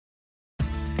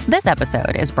This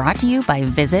episode is brought to you by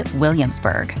Visit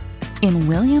Williamsburg. In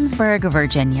Williamsburg,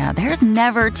 Virginia, there's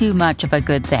never too much of a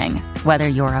good thing. Whether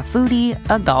you're a foodie,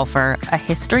 a golfer, a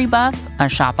history buff, a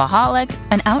shopaholic,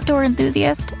 an outdoor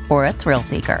enthusiast, or a thrill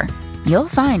seeker, you'll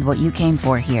find what you came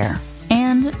for here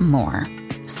and more.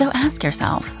 So ask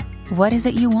yourself, what is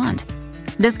it you want?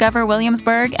 Discover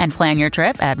Williamsburg and plan your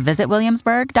trip at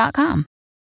visitwilliamsburg.com.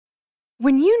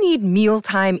 When you need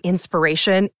mealtime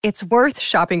inspiration, it's worth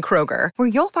shopping Kroger, where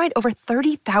you'll find over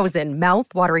 30,000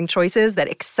 mouth-watering choices that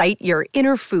excite your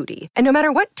inner foodie. And no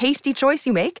matter what tasty choice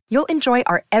you make, you'll enjoy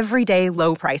our everyday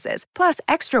low prices, plus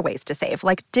extra ways to save,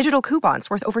 like digital coupons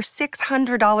worth over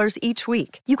 $600 each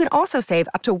week. You can also save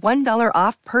up to $1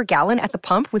 off per gallon at the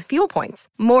pump with fuel points.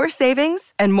 More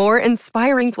savings and more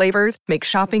inspiring flavors make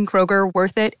shopping Kroger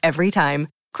worth it every time.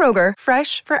 Kroger,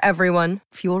 fresh for everyone.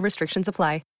 Fuel restrictions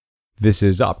apply. This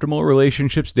is Optimal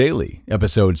Relationships Daily,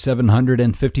 episode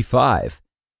 755,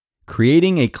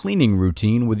 Creating a Cleaning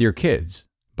Routine with Your Kids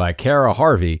by Kara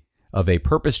Harvey of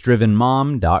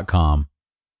apurposedrivenmom.com.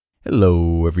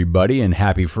 Hello, everybody, and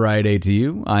happy Friday to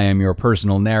you. I am your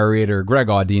personal narrator, Greg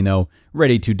Audino,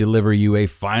 ready to deliver you a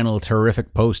final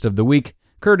terrific post of the week,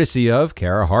 courtesy of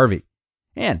Kara Harvey.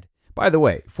 And, by the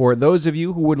way, for those of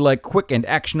you who would like quick and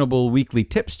actionable weekly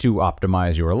tips to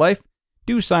optimize your life,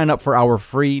 do sign up for our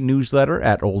free newsletter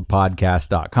at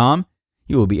oldpodcast.com.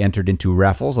 You will be entered into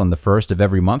raffles on the first of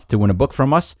every month to win a book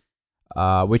from us,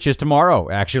 which is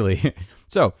tomorrow, actually.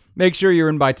 So make sure you're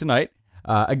in by tonight.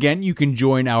 Again, you can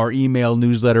join our email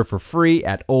newsletter for free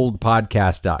at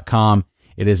oldpodcast.com.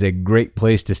 It is a great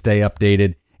place to stay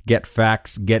updated, get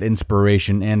facts, get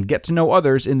inspiration, and get to know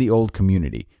others in the old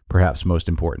community, perhaps most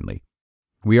importantly.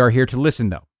 We are here to listen,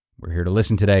 though. We're here to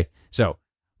listen today. So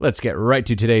let's get right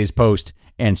to today's post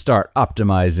and start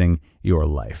optimizing your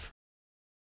life.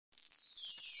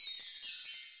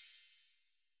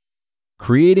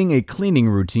 Creating a Cleaning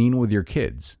Routine with Your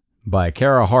Kids by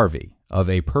Kara Harvey of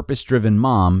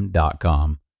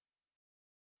apurposedrivenmom.com.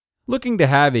 Looking to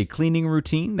have a cleaning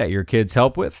routine that your kids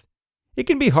help with? It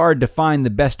can be hard to find the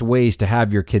best ways to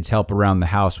have your kids help around the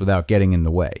house without getting in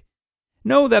the way.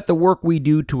 Know that the work we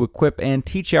do to equip and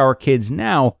teach our kids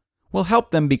now will help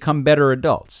them become better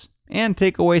adults and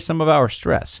take away some of our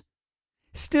stress.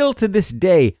 Still to this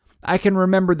day, I can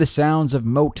remember the sounds of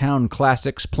Motown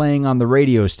classics playing on the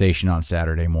radio station on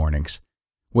Saturday mornings.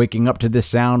 Waking up to this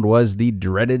sound was the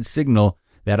dreaded signal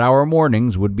that our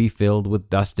mornings would be filled with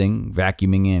dusting,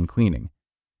 vacuuming, and cleaning.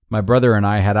 My brother and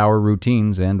I had our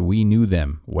routines, and we knew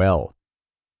them well.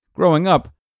 Growing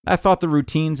up, I thought the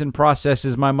routines and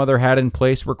processes my mother had in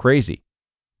place were crazy.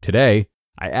 Today,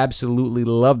 I absolutely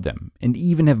love them and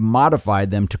even have modified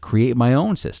them to create my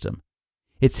own system.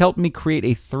 It's helped me create a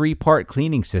 3-part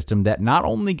cleaning system that not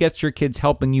only gets your kids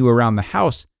helping you around the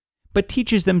house, but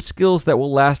teaches them skills that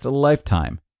will last a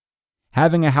lifetime.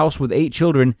 Having a house with 8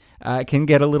 children can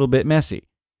get a little bit messy.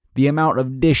 The amount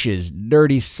of dishes,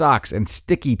 dirty socks, and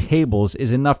sticky tables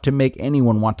is enough to make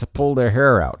anyone want to pull their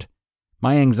hair out.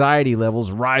 My anxiety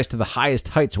levels rise to the highest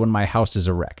heights when my house is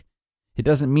a wreck. It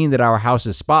doesn't mean that our house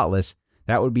is spotless.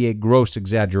 That would be a gross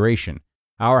exaggeration.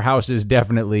 Our house is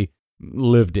definitely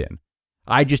lived in.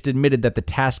 I just admitted that the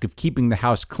task of keeping the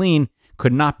house clean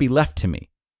could not be left to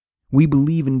me. We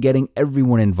believe in getting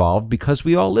everyone involved because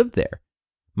we all live there.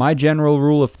 My general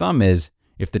rule of thumb is,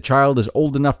 if the child is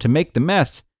old enough to make the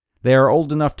mess, they are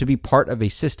old enough to be part of a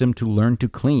system to learn to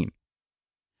clean.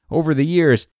 Over the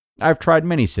years, I've tried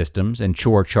many systems and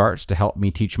chore charts to help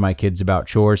me teach my kids about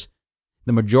chores.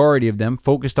 The majority of them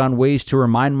focused on ways to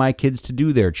remind my kids to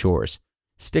do their chores.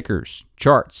 Stickers,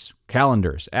 charts,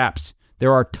 calendars, apps.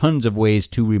 There are tons of ways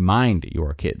to remind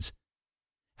your kids.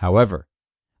 However,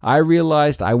 I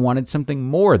realized I wanted something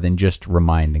more than just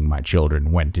reminding my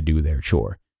children when to do their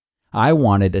chore. I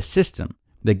wanted a system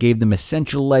that gave them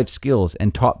essential life skills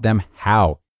and taught them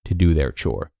how to do their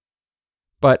chore.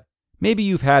 But maybe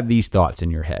you've had these thoughts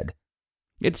in your head.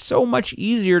 It's so much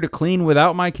easier to clean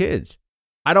without my kids.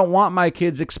 I don't want my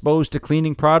kids exposed to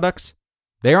cleaning products.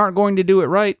 They aren't going to do it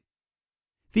right.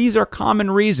 These are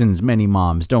common reasons many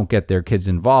moms don't get their kids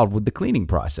involved with the cleaning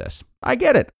process. I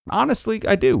get it. Honestly,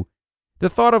 I do. The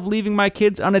thought of leaving my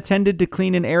kids unattended to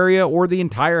clean an area or the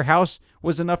entire house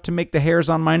was enough to make the hairs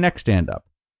on my neck stand up.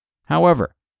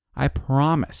 However, I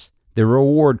promise the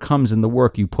reward comes in the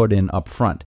work you put in up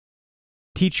front.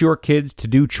 Teach your kids to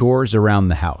do chores around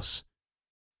the house.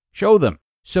 Show them,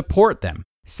 support them,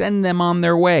 send them on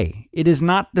their way. It is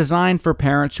not designed for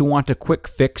parents who want a quick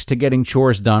fix to getting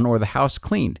chores done or the house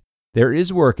cleaned. There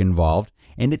is work involved,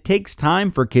 and it takes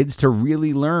time for kids to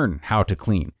really learn how to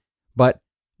clean. But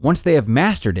once they have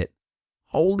mastered it,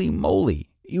 holy moly,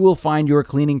 you will find your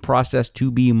cleaning process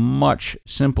to be much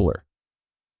simpler.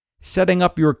 Setting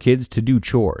up your kids to do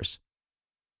chores.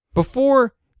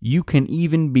 Before you can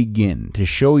even begin to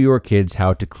show your kids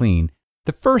how to clean,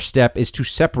 the first step is to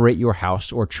separate your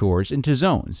house or chores into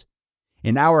zones.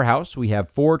 In our house, we have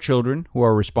 4 children who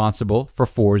are responsible for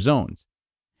 4 zones.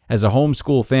 As a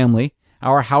homeschool family,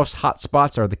 our house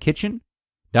hotspots are the kitchen,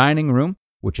 dining room,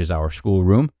 which is our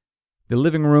schoolroom, the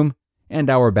living room, and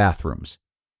our bathrooms.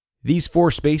 These 4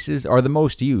 spaces are the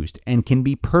most used and can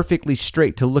be perfectly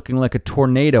straight to looking like a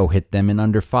tornado hit them in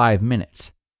under 5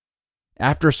 minutes.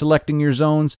 After selecting your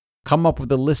zones, come up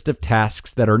with a list of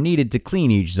tasks that are needed to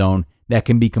clean each zone that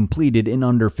can be completed in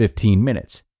under 15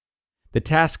 minutes. The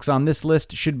tasks on this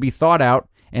list should be thought out,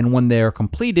 and when they are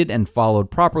completed and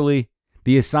followed properly,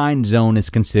 the assigned zone is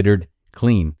considered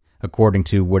clean, according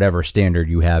to whatever standard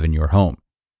you have in your home.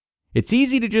 It's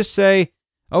easy to just say,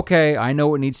 okay, I know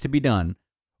what needs to be done,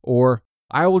 or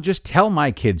I will just tell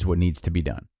my kids what needs to be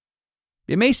done.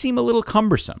 It may seem a little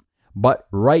cumbersome, but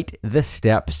write the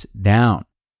steps down.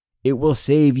 It will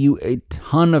save you a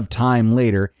ton of time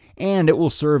later, and it will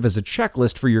serve as a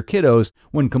checklist for your kiddos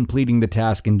when completing the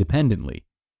task independently.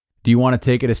 Do you want to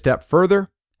take it a step further?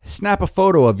 Snap a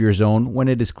photo of your zone when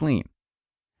it is clean.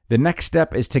 The next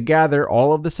step is to gather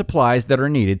all of the supplies that are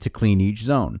needed to clean each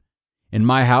zone. In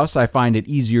my house, I find it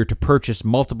easier to purchase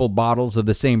multiple bottles of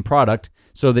the same product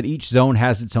so that each zone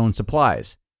has its own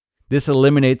supplies. This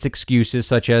eliminates excuses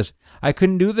such as, I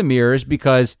couldn't do the mirrors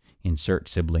because, insert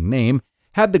sibling name,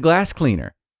 had the glass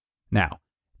cleaner. Now,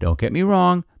 don't get me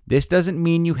wrong, this doesn't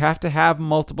mean you have to have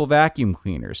multiple vacuum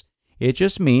cleaners. It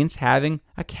just means having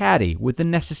a caddy with the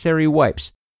necessary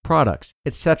wipes, products,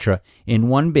 etc. in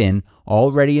one bin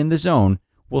already in the zone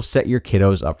will set your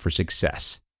kiddos up for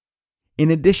success.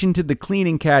 In addition to the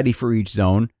cleaning caddy for each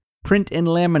zone, print and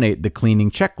laminate the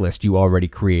cleaning checklist you already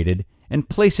created and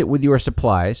place it with your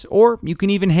supplies, or you can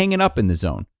even hang it up in the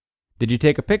zone. Did you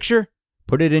take a picture?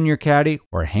 Put it in your caddy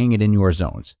or hang it in your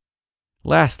zones.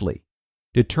 Lastly,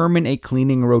 determine a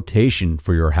cleaning rotation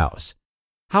for your house.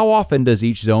 How often does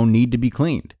each zone need to be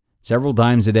cleaned? Several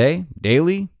times a day?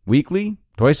 Daily? Weekly?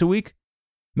 Twice a week?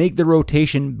 Make the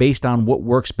rotation based on what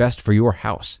works best for your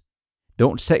house.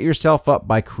 Don't set yourself up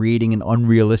by creating an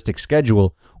unrealistic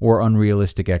schedule or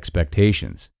unrealistic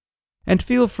expectations. And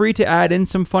feel free to add in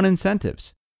some fun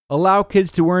incentives. Allow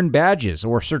kids to earn badges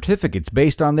or certificates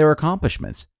based on their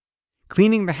accomplishments.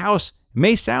 Cleaning the house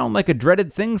may sound like a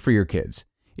dreaded thing for your kids.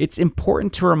 It's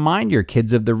important to remind your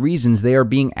kids of the reasons they are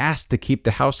being asked to keep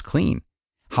the house clean,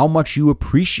 how much you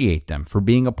appreciate them for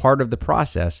being a part of the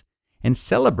process, and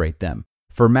celebrate them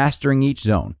for mastering each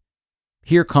zone.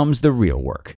 Here comes the real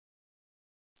work.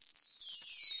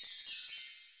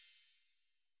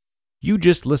 You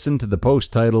just listened to the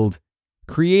post titled,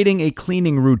 Creating a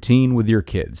Cleaning Routine with Your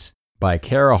Kids by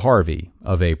Kara Harvey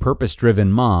of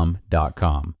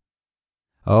apurposedrivenmom.com.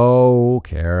 Oh,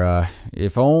 Kara,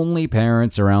 if only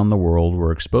parents around the world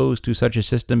were exposed to such a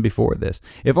system before this.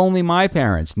 If only my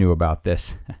parents knew about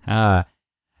this. I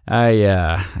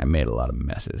made a lot of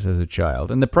messes as a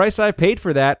child. And the price I've paid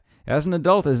for that as an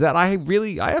adult is that I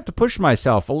have to push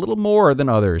myself a little more than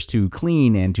others to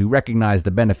clean and to recognize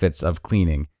the benefits of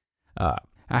cleaning.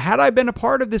 Had I been a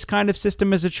part of this kind of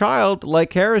system as a child,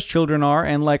 like Kara's children are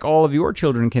and like all of your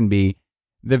children can be,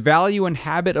 the value and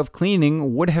habit of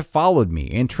cleaning would have followed me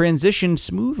and transitioned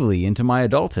smoothly into my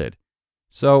adulthood.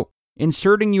 So,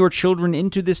 inserting your children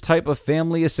into this type of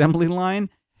family assembly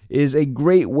line is a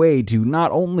great way to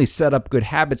not only set up good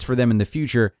habits for them in the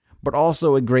future, but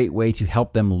also a great way to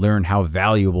help them learn how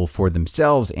valuable for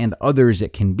themselves and others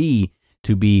it can be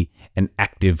to be an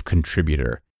active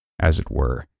contributor, as it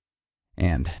were.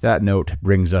 And that note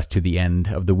brings us to the end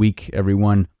of the week,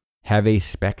 everyone. Have a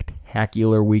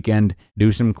spectacular weekend.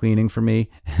 Do some cleaning for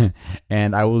me.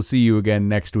 And I will see you again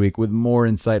next week with more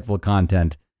insightful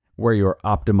content where your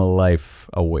optimal life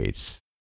awaits.